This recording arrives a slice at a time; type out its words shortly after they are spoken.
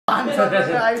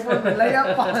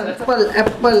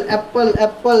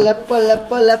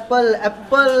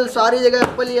Apple सारी जगह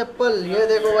Apple ही Apple. ये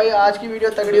देखो भाई आज की वीडियो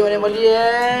तगड़ी होने वाली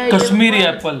है, कश्मीरी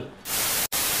एप्पल।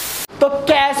 तो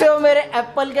कैसे हो मेरे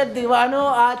एप्पल के दीवानों,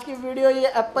 आज की वीडियो ये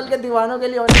एप्पल के दीवानों के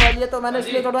लिए होने वाली है। तो मैंने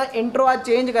इसलिए थोड़ा इंट्रो आज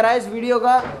चेंज करा है इस वीडियो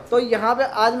का। तो यहाँ पे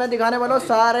आज मैं दिखाने वाला हूँ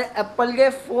सारे एप्पल के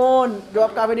फ़ोन जो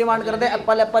आप काफ़ी डिमांड करते हैं,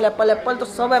 एप्पल एप्पल एप्पल एप्पल। तो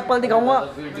सब एप्पल दिखाऊंगा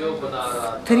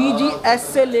 3GS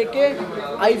से लेके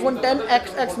iPhone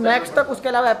 10XS Max तक, उसके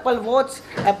अलावा एप्पल वॉच,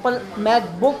 एप्पल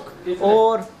मैकबुक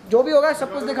और जो भी होगा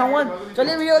सब कुछ दिखाऊंगा।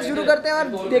 चलिए वीडियो शुरू करते हैं और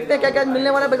देखते हैं क्या क्या मिलने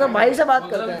वाला है। एक बार भाई से बात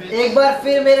करते हैं। एक बार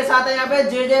फिर मेरे साथ है यहाँ पे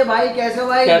जे भाई। कैसे हो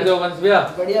भाई? कैसे हो वंश भैया?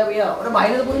 बढ़िया भैया। और भाई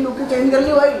ने तो पूरी लुक चेंज कर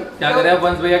ली भाई। क्या करे,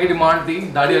 वंश भैया की डिमांड थी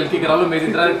दाढ़ी हल्की करा लो,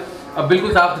 मेरी तरह अब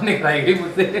बिल्कुल साफ तो नहीं कराई गई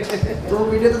मुझसे। तो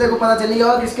वीडियो तो देखो पता चली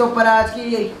गया किसके ऊपर है आज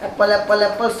की। एप्पल एप्पल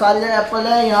एप्पल सारी जगह एप्पल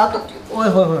है यहाँ तो। ओए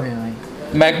होए होए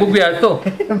मैकबुक भी आज तो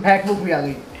मैकबुक भी आ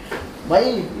गई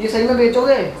भाई। ये सही में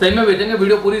बेचोगे? सही में बेचेंगे,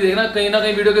 वीडियो पूरी देखना। कहीं ना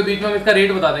कहीं वीडियो के बीच में हम इसका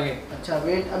रेट बता देंगे। अच्छा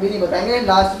वेट अभी नहीं बताएंगे,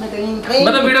 लास्ट में कहीं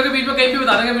मतलब वीडियो के बीच में कहीं भी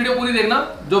बता देंगे। वीडियो पूरी देखना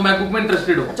जो मैकबुक में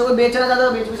इंटरेस्टेड हो। अच्छा कोई बेचना चाहता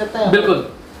है बेच भी सकता है? बिल्कुल।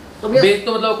 तो बेच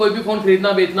तो मतलब कोई भी फोन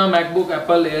खरीदना बेचना, मैकबुक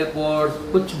एप्पल एयरपोर्ट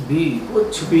कुछ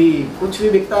भी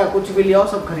बिकता है, कुछ भी ले आओ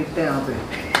सब खरीदते हैं यहाँ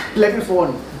पे। लेकिन फोन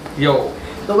यो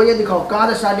तो भैया दिखाओ कहाँ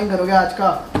से स्टार्टिंग करोगे आज का?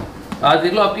 आज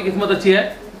देख लो, आपकी किस्मत अच्छी है।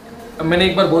 मैंने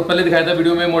एक बार बहुत पहले दिखाया था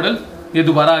वीडियो में मॉडल, ये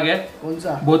दोबारा आ गया। कौन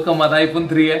सा? बहुत कम आता है, iPhone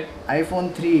 3 है। iPhone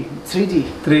 3G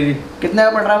 3G कितने का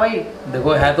पड़ रहा है भाई?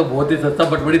 देखो है तो बहुत ही सस्ता,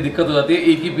 बट बड़ी दिक्कत हो जाती है।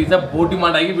 एक ही पीस है, बहुत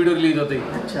डिमांड आएगी वीडियो रिलीज होते ही।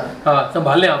 अच्छा हाँ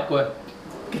संभाल लें आपको है।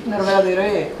 कितने रुपए का दे रहे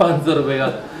हैं? 500 रुपए का।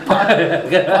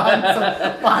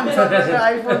 500 रुपए में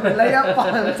iPhone मिल रहा है,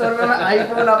 500 रुपए में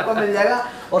iPhone आपको मिल जाएगा।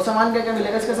 और सामान क्या क्या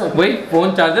मिलेगा इसके साथ? वही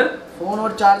फोन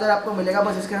और चार्जर आपको मिलेगा,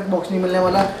 बस इसके साथ बॉक्स नहीं मिलने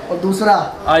वाला। और दूसरा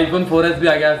iPhone 4S भी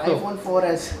आ गया तो। iPhone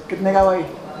 4S कितने का भाई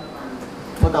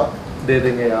बताओ? दे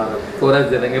देंगे यार, 4S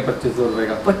दे देंगे 2500 रुपए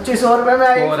का। 2500 रुपए में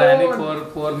iPhone?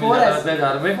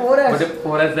 4 में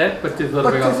 4S है 2500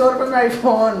 रुपए का। 2500 रुपए में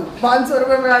iPhone, 500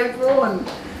 रुपए में iPhone।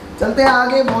 चलते हैं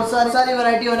आगे, बहुत सारी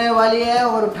वैरायटी होने वाली है।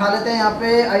 और उठा लेते हैं यहाँ पे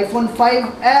iPhone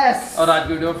 5S। और आज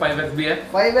वीडियो में 5S भी है।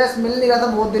 5S मिल नहीं रहा था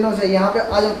बहुत दिनों से, यहाँ पे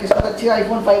आज किस्मत अच्छी है,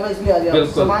 iPhone 5S भी आ गया।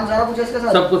 सामान सारा कुछ इसके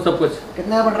साथ? सब कुछ।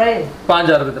 कितने का पड़ रहा है?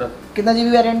 5000 रुपए तरफ। कितना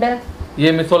जीबी वेरिएंट है?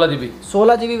 ये में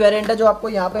 16GB वेरिएंट है जो आपको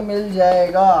यहाँ पे मिल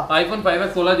जाएगा। iPhone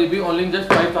 5S 16GB only just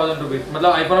 5000 rupees.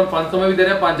 मतलब iPhone हम 500 में भी दे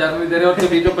रहे हैं, 5000 में भी दे रहे हैं, और उसके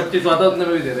बीच में 2500 आता है उसमें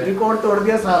भी दे रहे हैं। रिकॉर्ड तोड़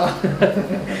दिया सारा।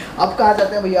 अब कहाँ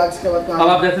जाते हैं भैया इसके बाद? अब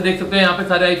आप जैसे देख सकते हैं यहाँ पे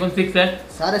सारे iPhone 6 है।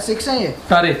 सारे 6 हैं ये?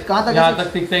 सारे कहाँ तक? यहाँ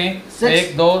तक 6 है।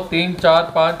 1 2 3 4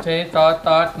 5 6 7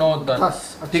 8 9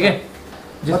 10। ठीक है,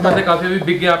 जिसमें से काफी अभी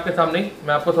बिक गया आपके सामने।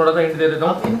 मैं आपको थोड़ा सा हिंट दे देता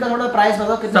हूँ। इनका थोड़ा प्राइस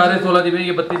बताओ कितना? सारे 16GB है,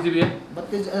 ये 32GB है।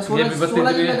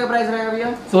 16GB का प्राइस रहेगा भैया?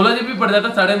 16GB पड़ जाता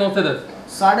है 9.5 से 10।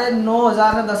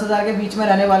 9,500 से 10,000 के बीच में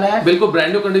रहने वाला है। बिल्कुल ब्रांड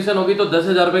न्यू कंडीशन होगी तो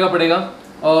 10,000 रुपए का पड़ेगा।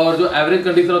 और जो एवरेज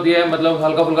कंडीशन होती है, मतलब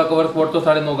हल्का फुल्का कवर स्पॉट, तो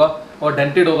 9.5 का। और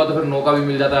डेंटेड होगा तो फिर 9 का भी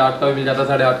मिल जाता है, 8 का भी मिल जाता है,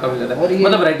 8.5 का मिल जाता है।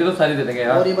 मतलब वैरायटी तो सारी दे देंगे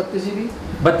यार। और ये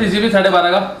 32GB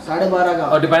 12.5 का। 12.5 का।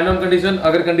 और डिपेंड ऑन कंडीशन,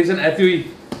 अगर कंडीशन ऐसी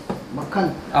हुई मक्खन,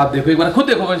 आप देखो एक बार खुद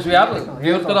देखो वंश भैया, आप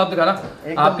व्यूअर्स को तो आप दिखाना,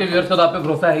 आपके व्यूअर्स को तो आप पे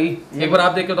भरोसा है ही। एक बार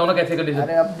आप देख के बताओ ना कैसे कंडीशन।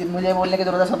 अरे अब मुझे बोलने की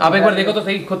जरूरत है, आप एक बार देखो तो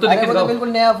सही, खुद तो देख के बताओ। बिल्कुल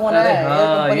नया फोन है।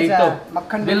 हाँ यही तो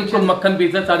मक्खन, बिल्कुल मक्खन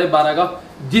पीस है 12.5 का।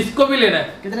 जिसको भी लेना है।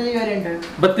 कितने जी वेरिएंट है?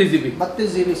 32GB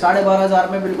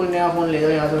 12,500 में बिल्कुल नया फोन ले जाओ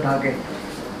यहाँ से उठा के।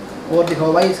 और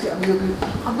दिखाओ भाई इसके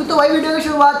अभी तो भाई वीडियो की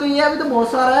शुरुआत हुई है, अभी तो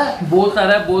बहुत सारा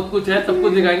है, बहुत कुछ है, सब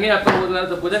कुछ दिखाएंगे आपको। बहुत सारा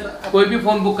सब कुछ है। कोई भी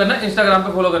फोन बुक करना इंस्टाग्राम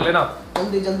पे फॉलो कर लेना।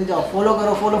 जल्दी जाओ, फॉलो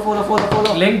करो,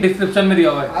 फॉलो। लिंक डिस्क्रिप्शन में दिया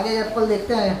हुआ है। आगे एप्पल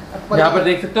देखते हैं। यहाँ पर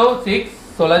देख सकते हो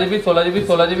 16GB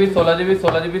 16GB।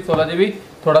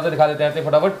 थोड़ा सा दिखा देते हैं ऐसे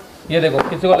फटाफट। ये देखो,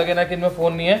 किसी को लगे ना कि इनमें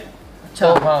फोन नहीं है। अच्छा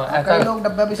तो हाँ, ऐसा लोग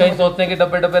डब्बा भी कहीं सोचते हैं कि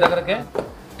डब्बे रख रखे हैं।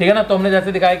 ठीक है ना, तो हमने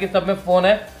जैसे दिखाया कि सब में फोन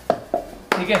है।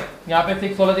 ठीक है, यहाँ पे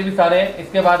 16GB सारे हैं।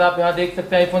 इसके बाद आप यहाँ देख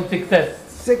सकते हैं iPhone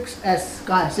 6S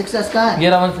कहाँ है? 6S कहाँ है? ये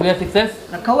रवन भैया 6S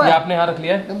रखा हुआ है, ये आपने यहाँ रख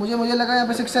लिया है। तो मुझे लगा यहाँ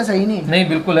पे 6S है ही नहीं।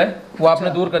 बिल्कुल है, वो आपने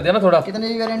दूर कर दिया ना थोड़ा। कितने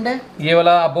जी वेरिएंट है? ये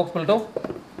वाला आप बॉक्स पलटो,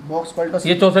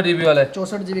 ये 64GB वाला है।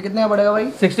 64GB कितने का पड़ेगा भाई?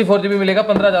 64GB मिलेगा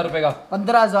 15,000 रुपए का।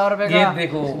 15,000 रुपए का? ये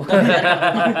देखो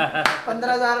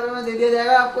 15,000 रुपए में दे दिया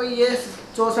जाएगा आपको ये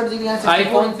 64GB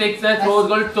iPhone 6S rose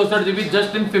gold 64GB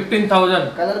just in 15,000।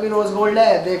 Colour भी रोज गोल्ड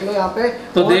है, देख लो यहाँ पे।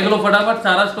 तो देख लो फटाफट,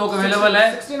 सारा स्टॉक अवेलेबल है।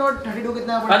 16 और 32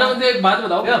 कितना पड़ेगा? मुझे एक बात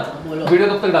बताओ, क्या वीडियो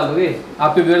कब तक डालोगे?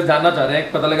 आपके व्यूअर्स जानना चाह रहे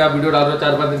हैं, पता लगा आप वीडियो डाल रहे हो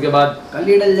 4-5 दिन के बाद। कल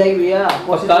ही डल जाएगी भैया,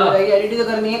 कोशिश करेंगे, एडिटिंग तो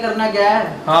करनी है, करना क्या है।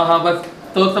 हाँ बस,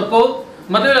 तो सबको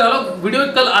मतलब लगा लो वीडियो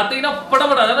कल आते ही ना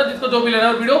फटाफट आ जाना, जिसको जो भी लेना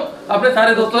है वीडियो अपने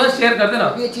सारे दोस्तों से शेयर कर देना।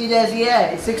 ये चीज ऐसी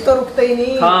है, 6 तो रुकता ही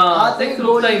नहीं। हाँ, 6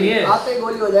 रुकता ही नहीं है, आते ही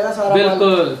गोली हो जाएगा सारा।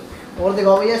 बिल्कुल। और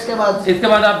दिखाओ भैया इसके बाद। इसके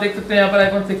बाद आप देख सकते हैं यहाँ पर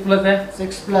iPhone 6 Plus है।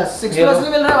 6 Plus भी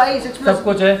मिल रहा है भाई। 6 Plus सब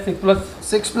कुछ है।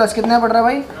 6 Plus कितना पड़ रहा है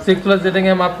भाई? 6 Plus दे देंगे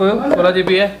हम आपको, 16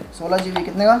 GB है। 16 GB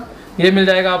कितने का? ये मिल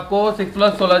जाएगा आपको 6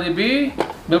 Plus 16 GB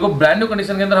बिल्कुल ब्रांड न्यू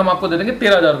कंडीशन के अंदर हम आपको दे देंगे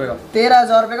 13,000 रुपए का।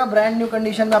 13,000 रुपए का ब्रांड न्यू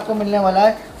कंडीशन में आपको मिलने वाला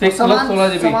है। 6 Plus 16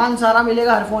 GB सामान सारा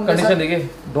मिलेगा हर फोन कंडीशन। देखिए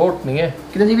डॉट नहीं है।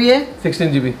 कितने जीबी है?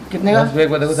 16 GB। कितने का? एक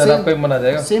बार देखो सर आपको बना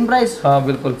जाएगा। Same price? हाँ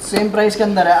बिल्कुल सेम प्राइस के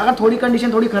अंदर है। अगर थोड़ी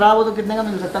कंडीशन थोड़ी खराब हो तो कितने का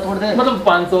मिल सकता है? थोड़े मतलब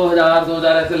 500 1000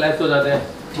 2000 ऐसे लेस हो जाते हैं।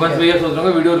 बस मैं ये सोच रहा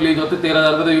हूँ वीडियो रिलीज होते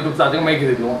 13,000 रुपए तो यूट्यूब से आ जाएगा, मैं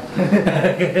खरीद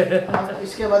लूँगा।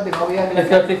 इसके बाद दिखाओ भैया। इसके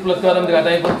बाद 6 Plus के बाद हम दिखाते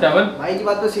हैं iPhone 7। भाई की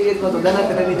बात तो सीरियस मत होता ना,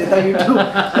 करने नहीं देता यूट्यूब।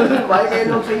 भाई कई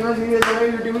लोग सही में सीरियस हो रहे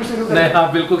हैं, यूट्यूब शुरू कर। नहीं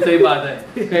हाँ बिल्कुल सही बात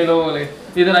है। कई लोगों को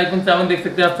इधर iPhone 7 देख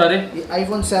सकते हैं आप सारे।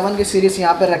 iPhone 7 की सीरीज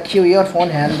यहाँ पे रखी हुई है और फोन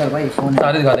है अंदर भाई। फोन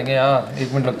सारे दिखा देंगे यार,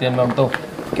 1 मिनट लगती है हम तो।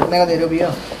 कितने का दे रहे हो भैया?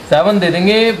 7 दे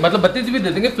देंगे, मतलब 32 GB दे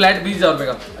देंगे फ्लैट 20,000 रुपए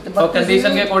का। और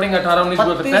कंडीशन के अकॉर्डिंग 18-19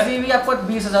 हो सकता है। 32 GB आपको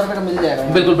 20,000 रुपए का मिल जाएगा।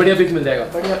 बिल्कुल बढ़िया पीस मिल जाएगा।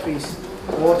 बढ़िया पीस।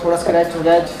 और थोड़ा स्क्रैच हो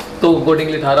जाए तो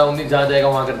अकॉर्डिंगली 18-19 जहाँ जाएगा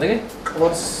वहाँ कर देंगे।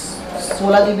 और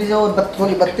 16 GB से और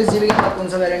 32 GB का कौन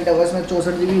सा वेरिएंट है? इसमें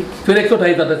 64 GB फिर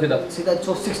 128 आता है सीधा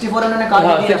 64 उन्होंने काट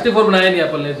दिया। 64 बनाया नहीं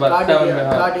एप्पल ने इस बार 7 में।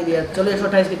 काट ही दिया। चलो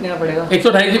 128 कितने का पड़ेगा?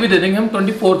 128 GB दे देंगे हम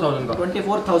 24,000 का।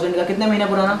 24,000 का। कितने महीने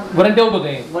पुराना? वारंटी आउट होते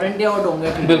हैं। वारंटी आउट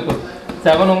होंगे बिल्कुल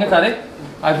 7 होंगे सारे।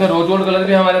 आज में रोज गोल्ड कलर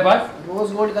भी हमारे पास।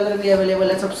 रोज गोल्ड कलर भी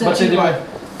अवेलेबल है। सबसे अच्छी बात।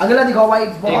 अगला दिखाओ भाई।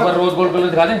 एक बार रोज गोल्ड कलर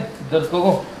दिखा दें दर्शकों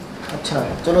को। अच्छा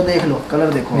चलो देख लो कलर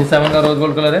देखो। ये 7 का रोज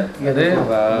गोल्ड कलर है। अरे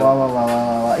वाह वाह वाह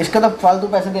वाह। इसका तो फालतू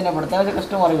पैसे देने पड़ते हैं वैसे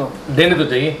कस्टमर को। देने तो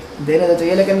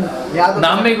चाहिए लेकिन यार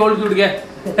नाम में गोल्ड जुड़ गया।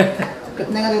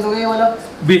 कितने का दे दोगे ये वाला?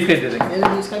 20 का दे देंगे।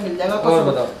 20 का मिल जाएगा। और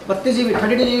बताओ 32 GB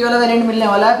 32 GB वाला वेरिएंट मिलने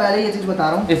वाला है। पहले ये चीज बता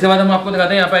रहा हूँ। इसके बाद हम आपको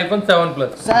दिखाते हैं यहाँ पे iPhone 7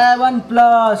 Plus। 7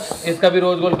 Plus इसका भी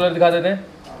रोज गोल्ड कलर दिखा देते हैं।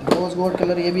 रोज गोल्ड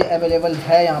कलर ये भी अवेलेबल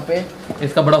है यहाँ पे।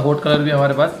 इसका बड़ा हॉट कलर भी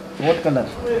हमारे पास। हॉट कलर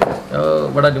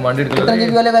बड़ा डिमांडेड कलर कितने है।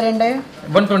 GB वाले वेरिएंट है?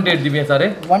 128 GB है सारे।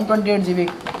 128 GB।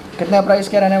 कितना प्राइस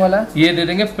क्या रहने वाला है? ये दे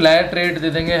देंगे फ्लैट रेट दे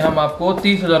देंगे हम आपको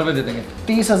 30,000 रुपए दे देंगे।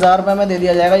 30,000 रुपए में दे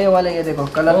दिया जाएगा ये वाले। ये देखो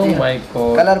colour. Oh my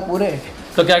God colour पूरे।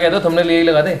 तो क्या कहते हो तुमने लिए ही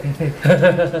लगा दे।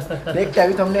 देखते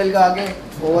अभी थंबनेल का आगे।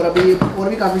 और अभी और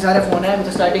भी काफी सारे फोन है।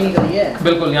 अभी स्टार्टिंग ही करी है।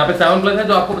 बिल्कुल यहाँ पे 7 Plus है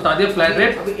जो आपको बता दिया फ्लैट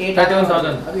रेट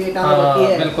 31,000। अभी 8 आना बाकी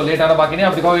है। बिल्कुल 8 आना बाकी नहीं।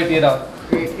 आप दिखाओ 8 ये रहा।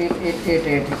 8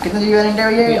 कितना जीबी वेरिएंट है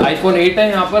ये? iPhone 8 है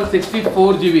यहाँ पर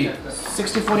 64 GB।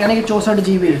 64 यानी कि 64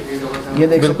 GB। ये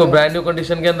देख बिल्कुल ब्रांड न्यू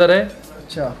कंडीशन के अंदर है।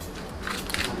 अच्छा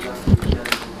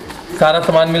सारा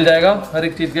सामान मिल जाएगा हर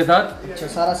एक चीज के साथ। अच्छा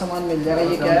सारा सामान मिल जाएगा।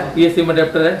 ये क्या है? ये सिम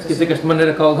अडेप्टर है, किसी कस्टमर ने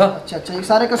रखा होगा। अच्छा ये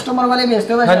सारे कस्टमर वाले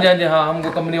भेजते हो? हाँ जी हाँ हम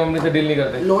कंपनी वंपनी से डील नहीं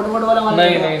करते। लोड वोड वाला माल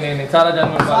नहीं सारा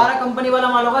जानवर सारा कंपनी वाला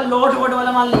माल होगा। लोड वोड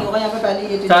वाला माल नहीं होगा यहाँ पे। पहले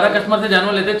ये सारा कस्टमर से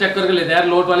जानवर लेते हैं, चेक करके लेते हैं यार।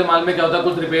 लोड वाले माल में क्या होता है,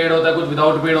 कुछ रिपेयर होता है, कुछ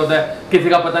विदाउट रिपेयर होता है, किसी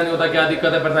का पता नहीं होता क्या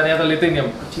दिक्कत है, परेशानी ऐसा लेते ही नहीं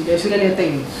हम। ठीक है इसलिए लेते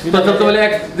ही। तो सबसे पहले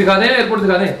एक्स दिखा दें, एयरपोर्ट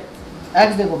दिखा दें।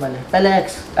 एक्स देखो पहले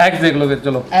एक्स देख लो फिर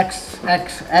चलो। X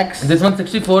this one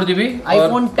 64 GB।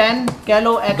 iPhone 10 कह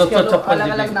लो एक्स कह लो, 256 अलग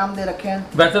अलग GB। नाम दे रखे हैं।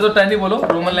 वैसे तो 10 ही बोलो,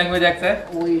 रोमन लैंग्वेज एक्स है।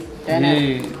 वही 10 है। ये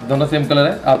दोनों सेम कलर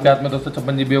है। आपके हाथ में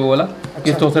 256 GB है वो वाला।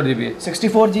 ये 64 GB है।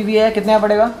 64 GB है। कितना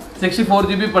पड़ेगा? 64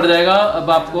 GB पड़ जाएगा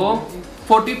अब आपको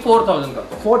 44,000 का।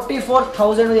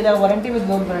 44,000 में देगा। वारंटी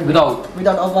विदाउट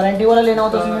और वारंटी वाला लेना हो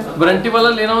तो उसमें वारंटी वाला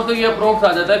लेना हो तो ये अप्रोक्स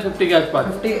आ जाता है 50 के आसपास।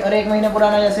 50 और 1 महीना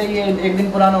पुराना जैसे ये 1 दिन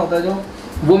पुराना होता है जो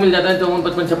वो मिल जाता है 54,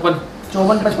 55, 56।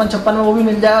 54, 55, 56 में वो भी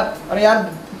मिल जाएगा। और यार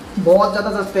बहुत ज़्यादा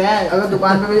सस्ते हैं। अगर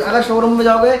दुकान पे भी अगर शोरूम में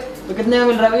जाओगे तो कितने में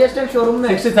मिल रहा है इस टाइम शोरूम में?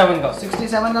 67 का।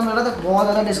 67 का मिल रहा था। बहुत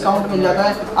ज़्यादा डिस्काउंट मिल जाता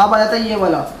है। अब आ जाता है ये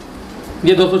वाला।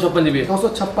 ये 256 GB है।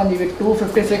 256 GB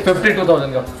 256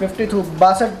 52,000 का। 52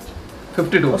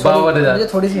 52,000। मुझे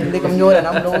थोड़ी सी हिंदी कमजोर है ना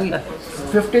हम लोगों की।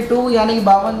 52 यानी कि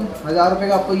 52,000 रुपये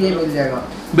का आपको ये मिल जाएगा।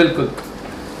 बिल्कुल।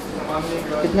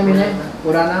 कितने महीने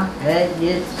पुराना है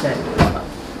ये सेट?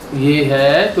 ये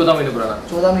है 14 महीने पुराना।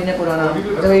 14 महीने पुराना।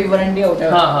 मतलब ये वारंटी आउट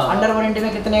है। हाँ। अंडर वारंटी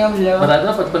में कितने का मिल जाएगा? बताया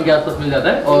था 55 के आसपास मिल जाता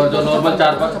है। और जो नॉर्मल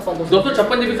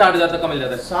 256 GB 60,000 तक का मिल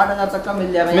जाता है। 60,000 तक का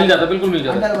मिल जाएगा। बिल्कुल मिल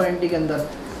जाता है अंडर वारंटी के अंदर।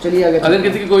 चलिए आगे। अगर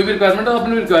किसी की कोई भी रिक्वायरमेंट हो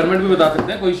अपनी रिक्वायरमेंट भी बता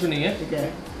सकते हैं, कोई इशू नहीं है। ठीक है।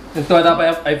 इसके बाद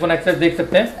आप iPhone XS देख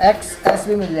सकते हैं। XS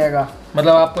भी मिल जाएगा।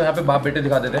 मतलब आपको यहाँ पे बाप बेटे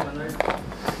दिखा देते हैं।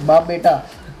 बाप बेटा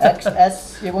XS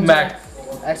ये मैक्स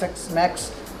XX मैक्स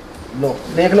लो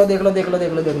देख लो।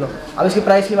 अब इसकी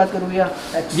प्राइस की बात करूँ भैया।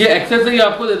 ये एक्सेस ही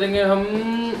आपको दे देंगे हम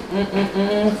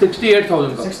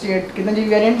 68,000 का। 68 कितने GB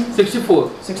वेरिएंट?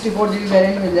 64 GB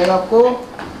वेरिएंट मिल जाएगा आपको।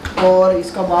 और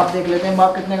इसका बाप देख लेते हैं।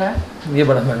 बाप कितने का है? ये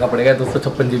बड़ा महंगा पड़ेगा,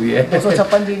 256 GB है।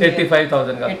 256 GB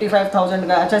 85,000 का। 85,000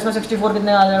 का। अच्छा, इसमें 64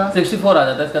 कितने आ जाएगा? 64 आ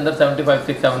जाता है इसके अंदर, 75,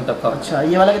 67 तक का। अच्छा,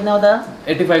 ये वाला कितना होता है?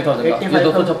 85,000 का। ये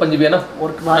 256 GB है ना,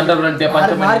 और अंडर वारंटी है।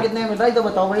 बाहर कितने मिल रहा है तो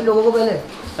बताओ भाई लोगों को पहले।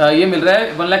 ये मिल रहा है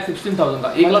 1,16,000 का,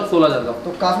 1,16,000 का।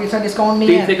 तो काफी अच्छा डिस्काउंट नहीं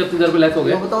है, 30 से 31,000 लेस हो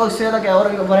गया। तो बताओ इससे ज्यादा क्या।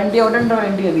 और वारंटी अंडर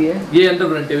वारंटी अभी है? ये अंडर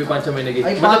वारंटी अभी 5-6 महीने की,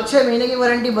 5-6 महीने की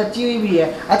वारंटी बची हुई भी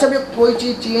है। अच्छा भैया, कोई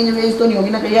चीज चेंज वेंज तो नहीं होगी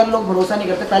ना? कई यार लोग भरोसा नहीं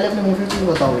करते, पहले अपने मुंह से चीज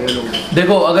बताओ ये लोग।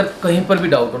 देखो, अगर कहीं पर भी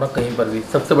डाउट हो ना, कहीं पर भी,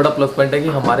 सबसे बड़ा प्लस पॉइंट है कि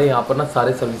हमारे यहाँ पर ना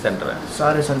सारे सर्विस सेंटर है।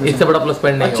 सारे सर्विस, इससे बड़ा प्लस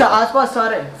पॉइंट नहीं। अच्छा, आसपास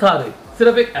सारे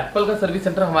सिर्फ एक एप्पल का सर्विस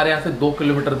सेंटर हमारे यहाँ से 2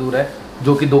 किलोमीटर दूर है,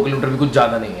 जो कि 2 किलोमीटर भी कुछ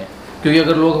ज़्यादा नहीं है। क्योंकि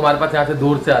अगर लोग हमारे पास यहाँ से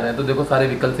दूर से आ रहे हैं तो देखो सारे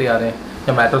व्हीकल से आ रहे हैं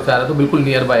या मेट्रो से आ रहे हैं तो बिल्कुल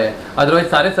नियर बाय है। अदरवाइज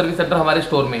सारे सर्विस सेंटर हमारे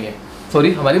स्टोर में ही है,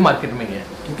 सॉरी हमारी मार्केट में ही है।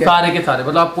 सारे के सारे,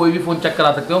 मतलब आप कोई भी फ़ोन चेक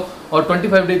करा सकते हो। और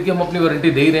 25 डेज की हम अपनी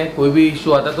वारंटी दे ही रहे हैं। कोई भी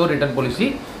इशू आता है तो रिटर्न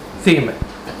पॉलिसी सेम है।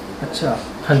 अच्छा,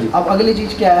 हाँ जी। अब अगली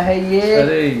चीज़ क्या है ये?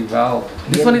 अरे वाह,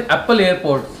 this one is Apple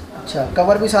airports. अच्छा,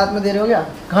 कवर भी साथ में दे रहे हो क्या?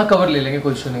 हाँ, कवर ले लेंगे,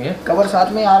 कोई इशू नहीं है। कवर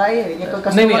साथ में आ रहा है ये? नहीं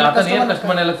आता नहीं है,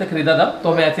 कस्टमर ने अलग से खरीदा था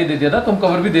तो हमें ऐसे ही दे दिया था, तुम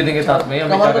कवर भी दे देंगे साथ में।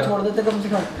 कवर को छोड़ देते कम से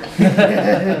कम।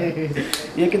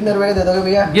 ये कितने रुपए के दे दोगे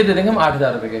भैया? ये दे देंगे हम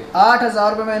 8,000 रुपए के।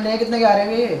 8,000 रुपए में? नए कितने के आ रहे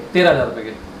हैं ये? 13,000 रुपए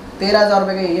के। 13,000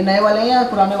 रुपए के। ये नए वाले हैं या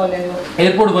पुराने वाले हैं?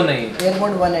 एयरपोर्ट 1 है ये।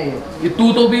 एयरपोर्ट 1 है ये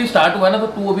 2 तो भी स्टार्ट हुआ है ना, तो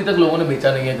 2 अभी तक लोगों ने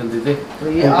बेचा नहीं है जल्दी से।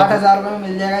 तो ये 8,000 रुपए में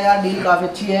मिल जाएगा यार, डील काफी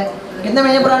अच्छी है। कितने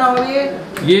महीने पुराना होगा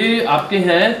ये आपके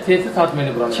हैं 6 से 7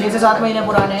 महीने पुराने। 6 से 7 महीने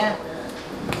पुराने हैं।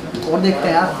 और देखते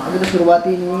हैं यार, अभी तो शुरुआती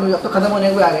नहीं, अब तो खत्म होने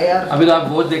को आ गए यार। अभी तो आप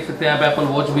वॉच देख सकते हैं, यहाँ पे एप्पल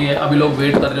वॉच भी है। अभी लोग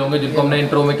वेट कर रहे होंगे, जिनको हमने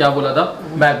इंट्रो में क्या बोला था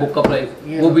मैकबुक का प्राइस,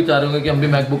 वो भी चाह रहे होंगे कि हम भी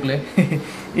मैकबुक लें।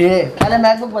 ये पहले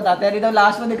मैकबुक बताते हैं, नहीं तो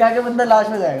लास्ट में दिखा के बंदा लास्ट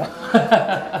में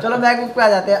जाएगा। चलो मैकबुक पे आ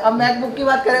जाते हैं। अब मैकबुक की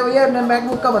बात करें भैया,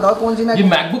 मैकबुक का बताओ कौन सी मैकबुक? ये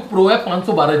मैकबुक प्रो है,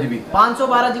 512 GB।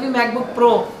 512 GB MacBook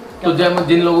pro. तो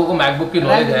जिन लोगों को मैकबुक की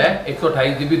नॉलेज है,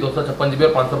 128 GB, 256 GB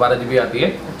और 512 GB आती है,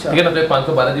 ठीक है ना? तो एक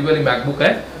 512 GB वाली मैकबुक है,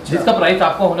 जिसका प्राइस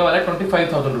आपको होने वाला है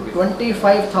 25,000 रुपीज।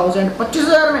 25,000,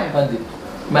 25,000 में? हाँ जी,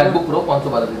 मैकबुक प्रो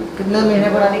 512 GB। कितने महीने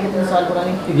पुरानी, कितने साल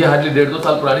पुरानी? ये हार्डली 1.5-2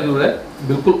 साल पुरानी जरूर है।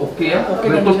 बिल्कुल ओके है,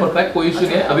 बिल्कुल परफेक्ट, कोई इश्यू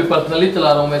नहीं है। अभी पर्सनली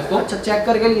चला रहा हूँ मैं इसको। अच्छा, चेक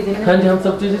करके लिए थे? हाँ जी, हम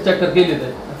सब चीजें चेक करके लेते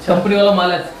हैं। कंपनी वाला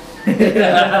माल है।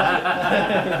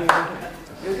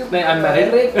 नहीं, आई एम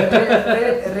मैरिड।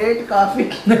 रेट काफी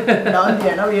डाउन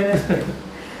दिया ना भैया ने।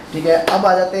 ठीक है, अब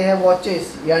आ जाते हैं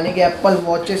वॉचेस, यानी कि एप्पल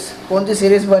वॉचेस। कौन सी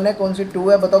सीरीज 1 है, कौन सी 2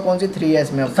 है, बताओ कौन सी 3 है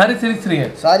इसमें? अब सारी सीरीज 3 है।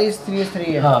 सारी सीरीज 3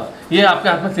 है। हाँ, ये आपके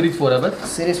हाथ में सीरीज 4 है बस।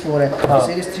 सीरीज 4 है। हाँ।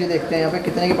 सीरीज 3 देखते हैं यहाँ पे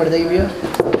कितने की पड़ जाएगी भैया?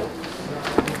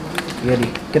 ये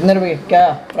कितने रुपए क्या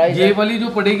प्राइस? ये वाली जो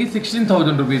पड़ेगी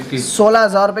 16,000 रुपीज की।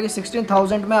 16,000 रुपए की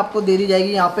 16,000 में आपको दे दी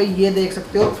जाएगी। यहाँ पे ये देख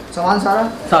सकते हो सामान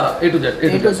सारा A to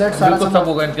Z सारा सब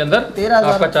होगा इनके अंदर।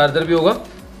 13,000 आपका चार्जर भी होगा,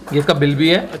 ये इसका बिल भी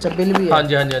है। अच्छा, बिल भी है? हाँ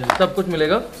जी, हाँ जी, हाँ जी, सब कुछ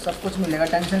मिलेगा। सब कुछ मिलेगा,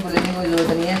 टेंशन को लेने की कोई जरूरत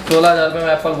नहीं है। 16,000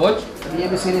 में एप्पल वॉच। ये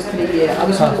भी सीरीज 3 की है। अब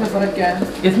इसमें फर्क क्या है?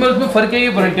 इसमें उसमें फर्क है, ये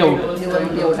वारंटी आउट है। ये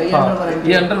वारंटी आउट है,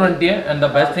 ये अंडर वारंटी है। And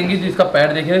the best thing is इसका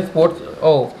पैड देखिए, स्पोर्ट्स।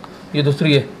 ओह, ये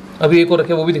दूसरी है, अभी एक और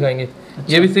रखे वो भी दिखाएंगे।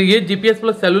 ये भी ये GPS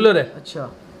प्लस सेलुलर है। अच्छा,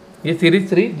 ये सीरीज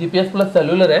 3 GPS प्लस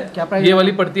सेलुलर है। क्या प्राइस? ये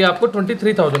वाली पड़ती है आपको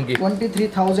 23,000 की।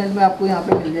 23,000 में आपको यहाँ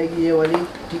पे मिल जाएगी ये वाली।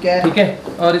 ठीक है, ठीक है।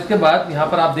 और इसके बाद यहाँ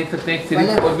पर आप देख सकते हैं एक सीरीज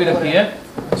 4 भी रखी है।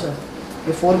 अच्छा,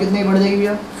 ये 4 कितने की पड़ जाएगी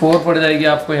भैया? 4 पड़ जाएगी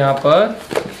आपको यहाँ पर।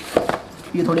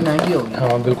 ये थोड़ी महंगी होगी।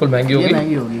 हाँ, बिल्कुल महंगी होगी। ये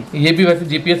महंगी होगी। ये भी वैसे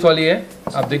GPS वाली है,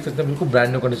 आप देख सकते हैं, बिल्कुल ब्रांड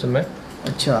न्यू कंडीशन में।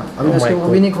 अच्छा, अभी इसके वो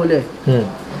भी नहीं खोले।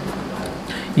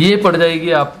 ये पड़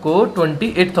जाएगी आपको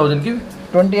 28,000 की।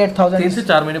 28,000 3 से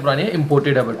 4 महीने पुरानी है,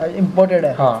 इम्पोर्टेड है बट। इम्पोर्टेड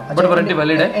है? हाँ, बट वारंटी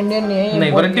वैलिड है। इंडियन नहीं है?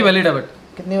 नहीं, वारंटी वैलिड है बट।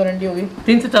 कितनी वारंटी होगी?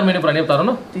 3 से 4 महीने पुरानी बता रहा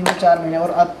हूँ ना। 3 से 4 महीने।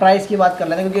 और अब प्राइस की बात कर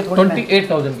लेते हैं, क्योंकि थोड़ी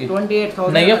 28,000 की।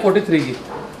 28,000 नहीं है, 43 की।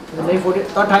 नहीं 40,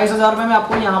 तो 28,000 में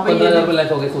आपको यहाँ पे 15,000 रुपये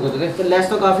लेस हो गए। तो लेस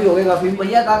तो काफी हो गए, काफी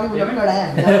भैया, काफी मुझे भी लड़ा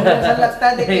है। ऐसा लगता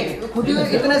है देखिए, खुद ही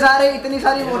इतने सारे इतनी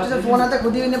सारी वॉच से फोन आते,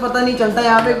 खुद ही इन्हें पता नहीं चलता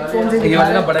यहाँ पे कौन सी। ये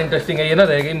वाला ना बड़ा इंटरेस्टिंग है, ये ना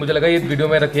रहेगी, मुझे लगा ये वीडियो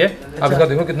में रखी है। अब इसका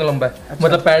देखो कितना लंबा है,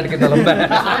 मतलब पैड कितना लंबा है।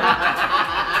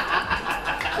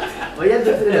 भैया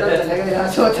दूसरी तरफ चलेगा यहाँ,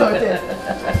 सोचो।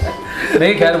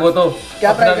 नहीं खैर, वो तो क्या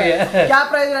अपना प्राइस भी है। क्या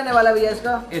प्राइस रहने वाला भैया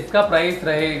इसका? इसका प्राइस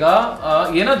रहेगा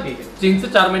ये ना 3 से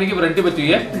 4 महीने की वारंटी बची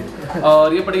हुई है,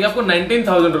 और ये पड़ेगी आपको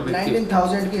 19,000 रुपीज की।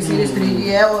 19,000 की सीरीज 3 की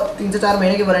है, और 3 से 4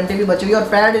 महीने की वारंटी भी बची हुई है, और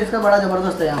पैड इसका बड़ा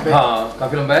जबरदस्त है यहाँ पे। हाँ,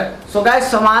 काफी लंबा है। सो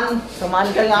गाइस,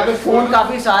 सामान का यहाँ पे फोन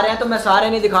काफी सारे हैं, तो मैं सारे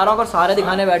नहीं दिखा रहा हूँ। अगर सारे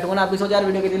दिखाने बैठूंगा ना, आप भी सोच यार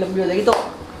वीडियो कितनी लंबी हो जाएगी, तो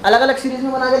अलग अलग सीरीज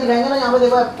में बना के दिखाएंगे ना। यहाँ पे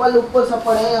देखो एप्पल ऊपर सब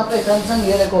पड़े हैं, यहाँ पे सैमसंग,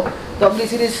 ये देखो तो अगली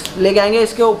सीरीज लेके आएंगे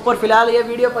इसके ऊपर। फिलहाल ये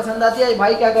वीडियो पसंद आती है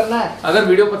भाई क्या करना है? अगर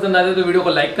वीडियो पसंद आती है तो वीडियो को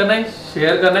लाइक करना है,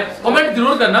 शेयर करना है, कमेंट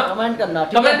जरूर करना। कमेंट करना,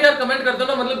 कमेंट यार, कमेंट करते हो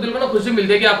ना, मतलब दिल को ना खुशी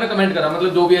मिलती है कि आपने कमेंट करा।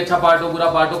 मतलब जो भी अच्छा पार्ट हो, बुरा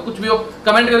पार्ट हो, कुछ भी हो,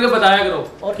 कमेंट करके बताया करो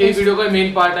कि वीडियो का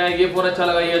मेन पार्ट है, ये फोन अच्छा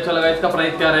लगा, ये अच्छा लगा, इसका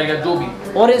प्राइस क्या रहेगा, जो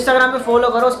भी। और इंस्टाग्राम पे फॉलो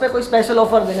करो, उस पर कोई स्पेशल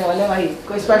ऑफर देने वाले भाई,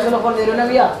 कोई स्पेशल ऑफर दे रहे हो ना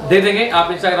भैया? दे देंगे,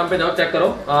 आप इंस्टाग्राम पे जाओ, चेक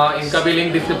करो, इनका भी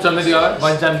लिंक डिस्क्रिप्शन में दिया हुआ है,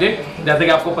 वंशमजे, जैसे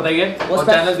कि आपको पता ही है। और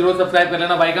चैनल जरूर सब्सक्राइब कर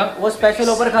लेना भाई का। वो स्पेशल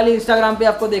ऑफर खाली इंस्टाग्राम पे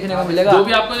आपको देखने को मिलेगा। जो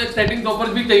भी आपको एक्साइटिंग ऑफर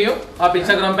भी चाहिए हो, आप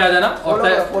इंस्टाग्राम पे आ जाना।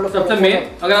 और सबसे मेन,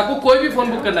 अगर आपको कोई भी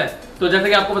फोन बुक करना है तो जैसे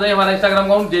कि आपको बताइए, हमारा इंस्टाग्राम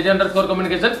अकाउंट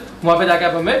JJ_communication, वहां पे जाके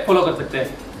आप हमें फॉलो कर सकते हैं।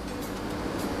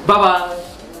 Bye bye.